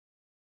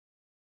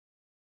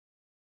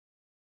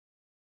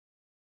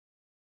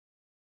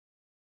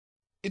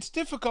It's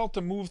difficult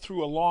to move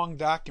through a long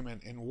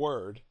document in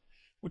Word,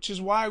 which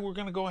is why we're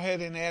going to go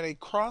ahead and add a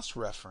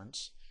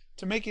cross-reference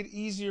to make it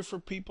easier for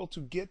people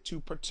to get to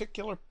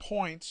particular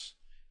points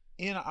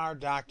in our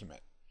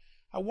document.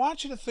 I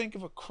want you to think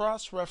of a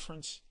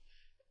cross-reference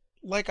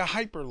like a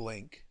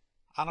hyperlink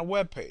on a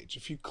web page.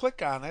 If you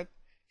click on it,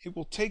 it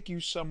will take you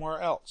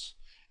somewhere else.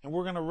 And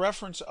we're going to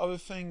reference other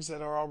things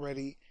that are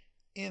already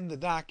in the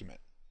document.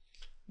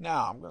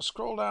 Now, I'm going to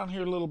scroll down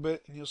here a little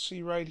bit, and you'll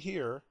see right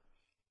here,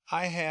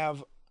 I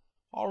have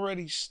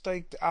already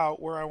staked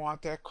out where I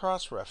want that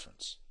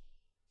cross-reference.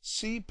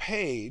 See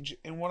page,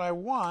 and what I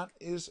want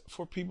is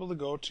for people to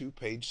go to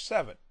page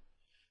 7.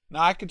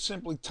 Now, I could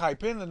simply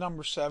type in the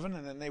number 7,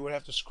 and then they would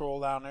have to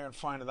scroll down there and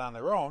find it on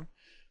their own.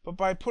 But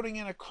by putting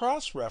in a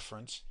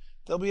cross-reference,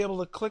 they'll be able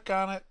to click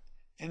on it,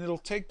 and it'll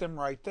take them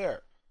right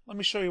there. Let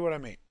me show you what I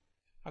mean.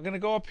 I'm going to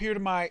go up here to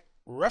my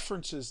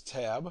References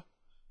tab.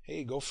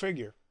 Hey, go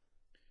figure.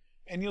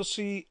 And you'll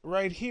see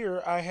right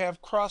here I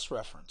have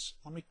cross-reference.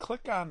 Let me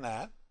click on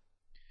that.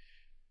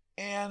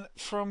 And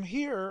from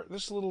here,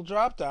 this little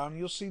drop down,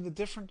 you'll see the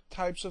different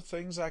types of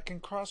things I can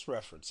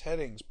cross-reference.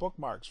 Headings,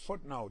 bookmarks,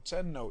 footnotes,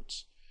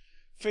 endnotes,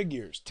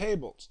 figures,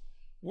 tables.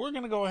 We're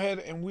going to go ahead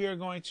and we are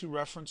going to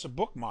reference a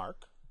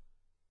bookmark.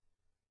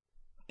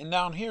 And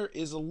down here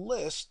is a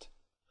list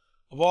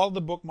of all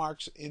the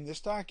bookmarks in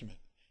this document.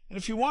 And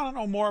if you want to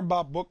know more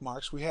about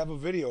bookmarks, we have a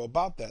video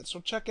about that,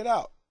 so check it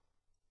out.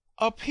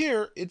 Up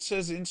here, it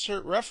says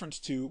insert reference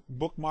to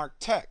bookmark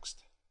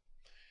text.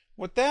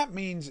 What that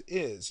means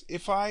is,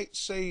 if I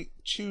say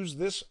choose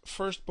this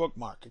first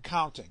bookmark,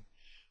 accounting,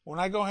 when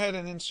I go ahead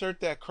and insert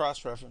that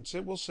cross-reference,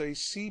 it will say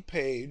see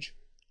page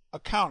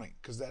accounting,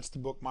 because that's the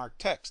bookmark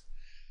text.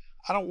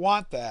 I don't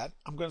want that.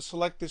 I'm going to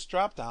select this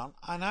drop down,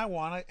 and I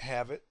want to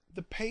have it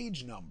the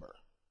page number.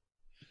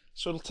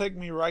 So it'll take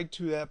me right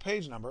to that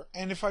page number,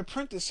 and if I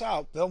print this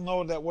out, they'll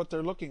know that what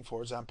they're looking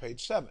for is on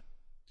page 7.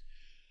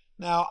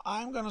 Now,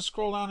 I'm going to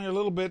scroll down here a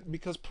little bit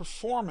because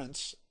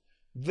performance,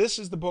 this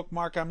is the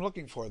bookmark I'm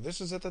looking for.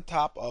 This is at the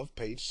top of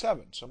page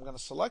 7. So I'm going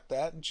to select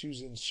that and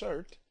choose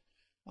Insert.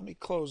 Let me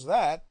close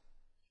that,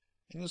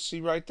 and you'll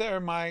see right there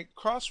my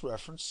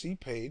cross-reference, see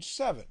page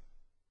 7.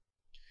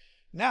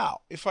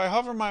 Now, if I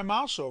hover my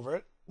mouse over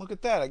it, look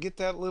at that. I get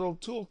that little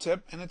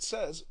tooltip, and it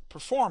says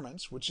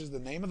Performance, which is the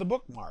name of the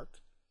bookmark,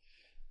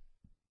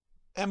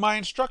 and my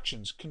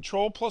instructions,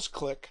 Control plus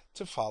click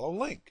to follow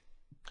link.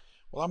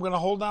 Well, I'm going to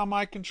hold down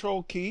my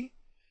Control key,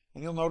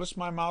 and you'll notice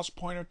my mouse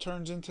pointer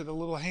turns into the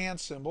little hand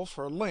symbol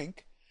for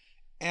link,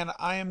 and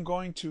I am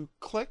going to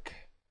click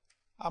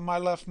on my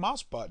left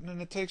mouse button,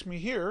 and it takes me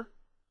here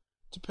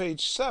to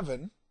page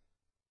 7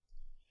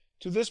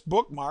 to this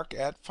bookmark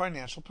at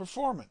Financial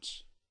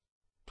Performance.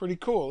 Pretty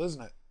cool,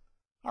 isn't it?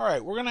 All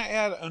right, we're going to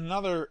add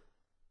another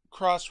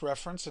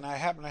cross-reference, and I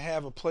happen to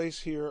have a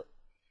place here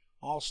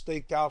all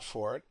staked out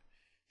for it.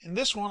 In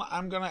this one,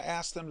 I'm going to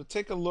ask them to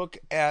take a look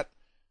at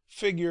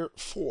figure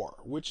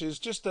 4, which is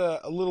just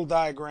a little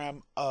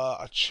diagram,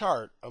 a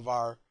chart of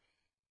our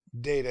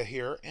data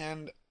here.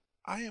 And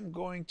I am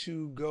going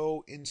to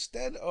go,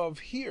 instead of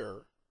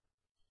here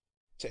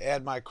to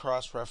add my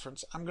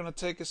cross-reference, I'm going to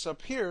take us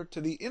up here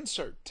to the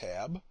Insert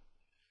tab.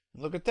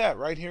 Look at that,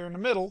 right here in the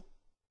middle,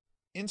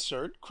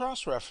 Insert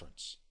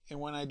Cross-Reference. And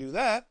when I do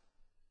that,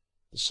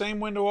 the same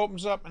window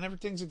opens up and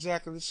everything's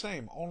exactly the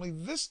same. Only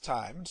this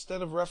time,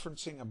 instead of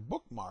referencing a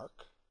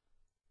bookmark,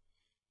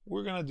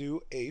 we're going to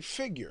do a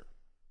figure.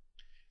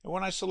 And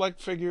when I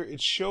select figure,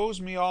 it shows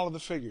me all of the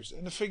figures.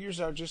 And the figures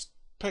are just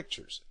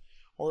pictures,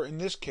 or in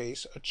this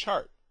case, a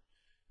chart.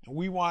 And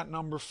we want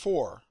number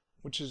 4,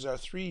 which is our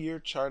 3-year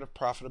chart of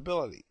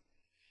profitability.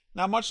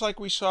 Now, much like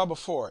we saw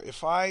before,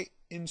 if I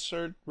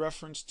insert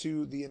reference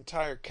to the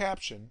entire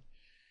caption,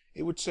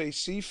 it would say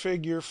see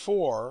figure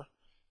 4,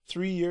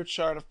 3-year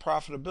chart of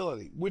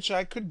profitability, which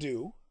I could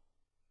do.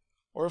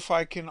 Or if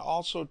I can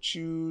also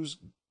choose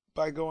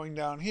by going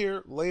down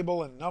here,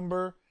 label and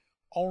number,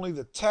 only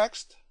the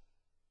text,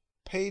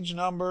 page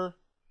number,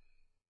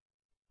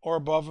 or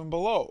above and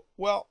below.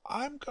 Well,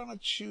 I'm going to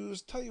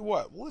choose, tell you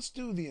what, let's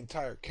do the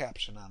entire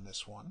caption on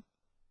this one.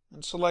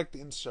 And select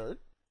Insert,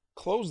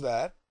 close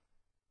that.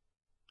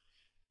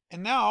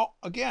 And now,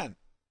 again,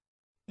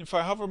 if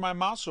I hover my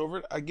mouse over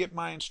it, I get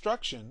my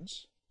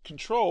instructions,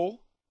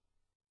 Control,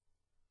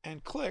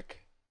 and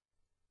click,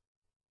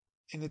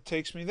 and it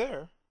takes me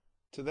there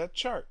to that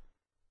chart.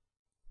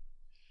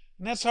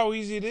 And that's how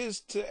easy it is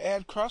to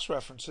add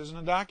cross-references in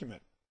a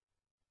document.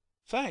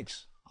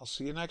 Thanks. I'll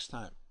see you next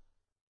time.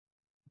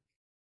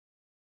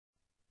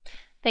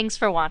 Thanks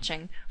for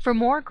watching. For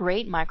more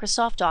great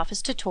Microsoft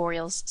Office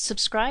tutorials,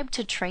 subscribe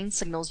to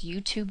TrainSignal's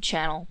YouTube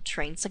channel,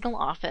 TrainSignal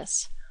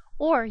Office.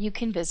 Or you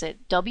can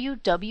visit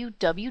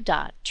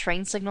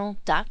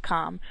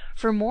www.trainsignal.com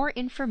for more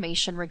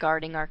information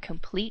regarding our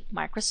complete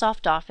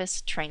Microsoft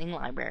Office training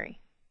library.